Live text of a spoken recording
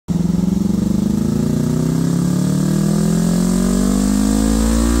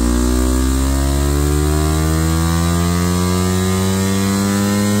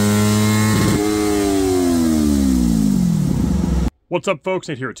What's up folks,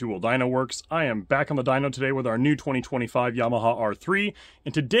 Nate here at Two Wheel Dyno Works. I am back on the dyno today with our new 2025 Yamaha R3,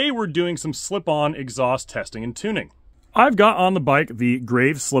 and today we're doing some slip-on exhaust testing and tuning. I've got on the bike the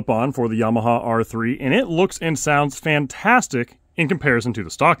Grave slip-on for the Yamaha R3, and it looks and sounds fantastic in comparison to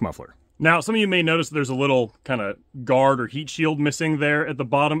the stock muffler. Now, some of you may notice there's a little kind of guard or heat shield missing there at the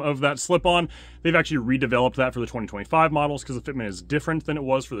bottom of that slip-on. They've actually redeveloped that for the 2025 models because the fitment is different than it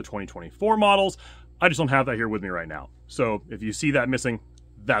was for the 2024 models. I just don't have that here with me right now. So if you see that missing,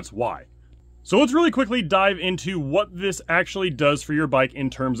 that's why. So let's really quickly dive into what this actually does for your bike in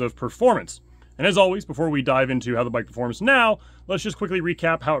terms of performance. And as always, before we dive into how the bike performs now, let's just quickly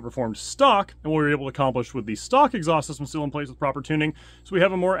recap how it performed stock and what we were able to accomplish with the stock exhaust system still in place with proper tuning, so we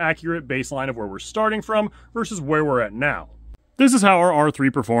have a more accurate baseline of where we're starting from versus where we're at now. This is how our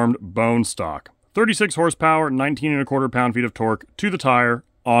R3 performed bone stock. 36 horsepower, 19.25 pound-feet of torque to the tire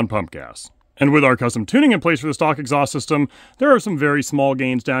on pump gas. And with our custom tuning in place for the stock exhaust system, there are some very small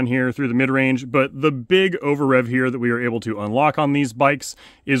gains down here through the mid-range, but the big over-rev here that we are able to unlock on these bikes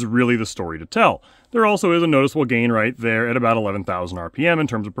is really the story to tell. There also is a noticeable gain right there at about 11,000 RPM in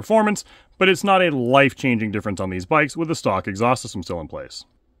terms of performance, but it's not a life-changing difference on these bikes with the stock exhaust system still in place.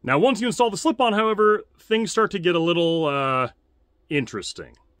 Now, once you install the slip-on, however, things start to get a little,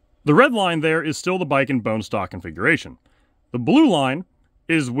 interesting. The red line there is still the bike in bone stock configuration. The blue line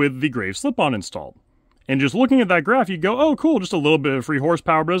is with the Grave slip-on installed. And just looking at that graph, you go, oh cool, just a little bit of free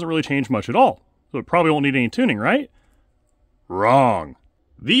horsepower, but it doesn't really change much at all. So it probably won't need any tuning, right? Wrong.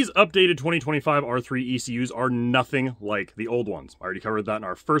 These updated 2025 R3 ECUs are nothing like the old ones. I already covered that in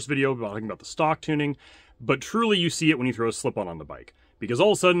our first video about talking about the stock tuning, but truly you see it when you throw a slip-on on the bike. Because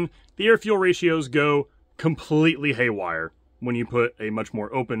all of a sudden, the air-fuel ratios go completely haywire when you put a much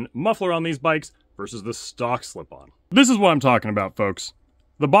more open muffler on these bikes versus the stock slip-on. This is what I'm talking about, folks.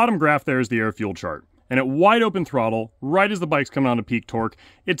 The bottom graph there is the air-fuel chart, and at wide open throttle, right as the bike's coming on to peak torque,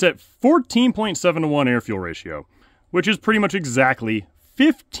 it's at 14.7 to 1 air-fuel ratio, which is pretty much exactly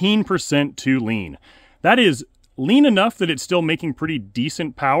 15% too lean. That is lean enough that it's still making pretty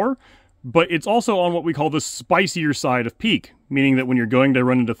decent power, but it's also on what we call the spicier side of peak, meaning that when you're going to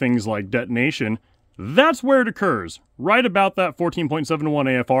run into things like detonation, that's where it occurs, right about that 14.7 to 1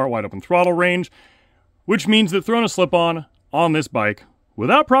 AFR wide open throttle range, which means that throwing a slip-on on this bike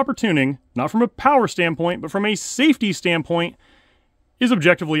without proper tuning, not from a power standpoint, but from a safety standpoint, is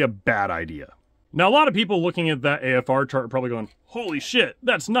objectively a bad idea. Now, a lot of people looking at that AFR chart are probably going, holy shit,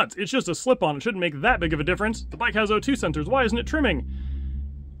 that's nuts. It's just a slip-on. It shouldn't make that big of a difference. The bike has O2 sensors. Why isn't it trimming?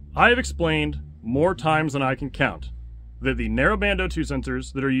 I have explained more times than I can count that the narrowband O2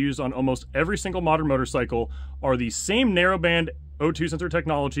 sensors that are used on almost every single modern motorcycle are the same narrowband O2 sensor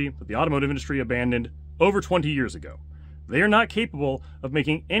technology that the automotive industry abandoned over 20 years ago. They are not capable of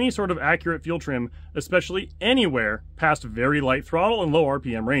making any sort of accurate fuel trim, especially anywhere past very light throttle and low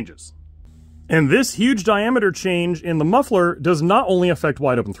RPM ranges. And this huge diameter change in the muffler does not only affect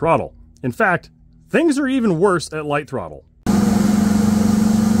wide open throttle. In fact, things are even worse at light throttle.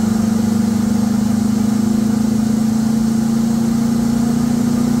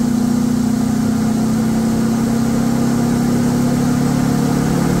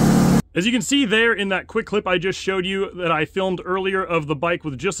 As you can see there in that quick clip I just showed you that I filmed earlier of the bike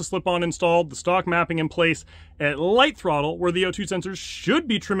with just a slip-on installed, the stock mapping in place, at light throttle where the O2 sensors should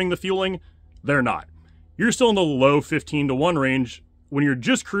be trimming the fueling, they're not. You're still in the low 15 to 1 range when you're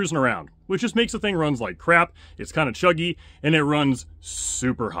just cruising around, which just makes the thing runs like crap, it's kind of chuggy, and it runs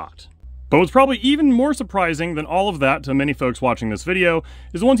super hot. But what's probably even more surprising than all of that to many folks watching this video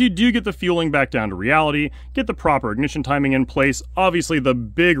is once you do get the fueling back down to reality, get the proper ignition timing in place, obviously the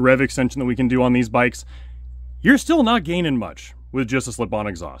big rev extension that we can do on these bikes, you're still not gaining much with just a slip-on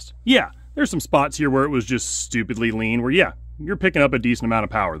exhaust. Yeah, there's some spots here where it was just stupidly lean, where yeah, you're picking up a decent amount of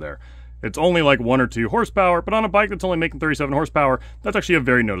power there. It's only like 1 or 2 horsepower, but on a bike that's only making 37 horsepower, that's actually a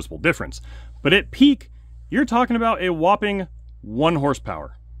very noticeable difference. But at peak, you're talking about a whopping 1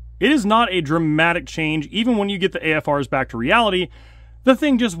 horsepower. It is not a dramatic change. Even when you get the AFRs back to reality, the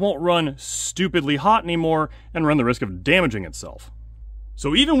thing just won't run stupidly hot anymore and run the risk of damaging itself.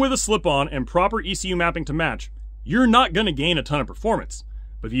 So even with a slip-on and proper ECU mapping to match, you're not going to gain a ton of performance.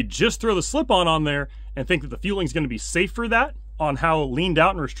 But if you just throw the slip-on on there and think that the fueling is going to be safe for that, on how leaned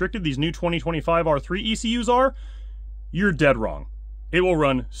out and restricted these new 2025 R3 ECUs are, you're dead wrong. It will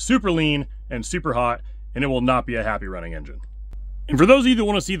run super lean and super hot, and it will not be a happy running engine. And for those of you that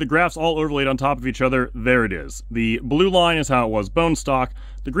want to see the graphs all overlaid on top of each other, there it is. The blue line is how it was bone stock,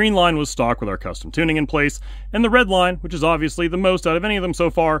 the green line was stock with our custom tuning in place, and the red line, which is obviously the most out of any of them so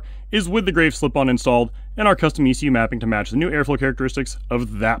far, is with the Grave slip-on installed and our custom ECU mapping to match the new airflow characteristics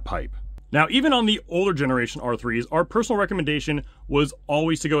of that pipe. Now, even on the older generation R3s, our personal recommendation was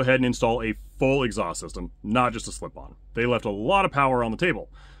always to go ahead and install a full exhaust system, not just a slip-on. They left a lot of power on the table.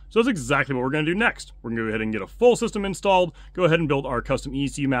 So that's exactly what we're going to do next. We're going to go ahead and get a full system installed, go ahead and build our custom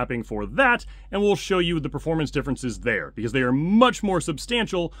ECU mapping for that, and we'll show you the performance differences there, because they are much more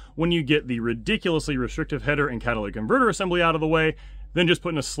substantial when you get the ridiculously restrictive header and catalytic converter assembly out of the way than just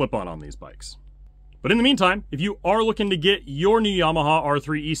putting a slip-on on these bikes. But in the meantime, if you are looking to get your new Yamaha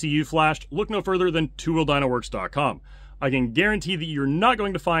R3 ECU flashed, look no further than twheeldynoworks.com. I can guarantee that you're not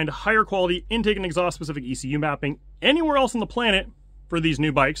going to find higher quality intake and exhaust specific ECU mapping anywhere else on the planet for these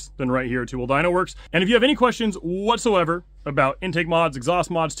new bikes than right here at Two Wheel Dyno Works. And if you have any questions whatsoever about intake mods, exhaust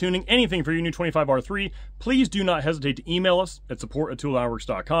mods, tuning, anything for your new 25 R3, please do not hesitate to email us at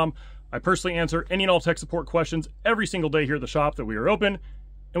support@twheeldynoworks.com. I personally answer any and all tech support questions every single day here at the shop that we are open,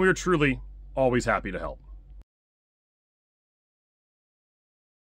 and we are truly always happy to help.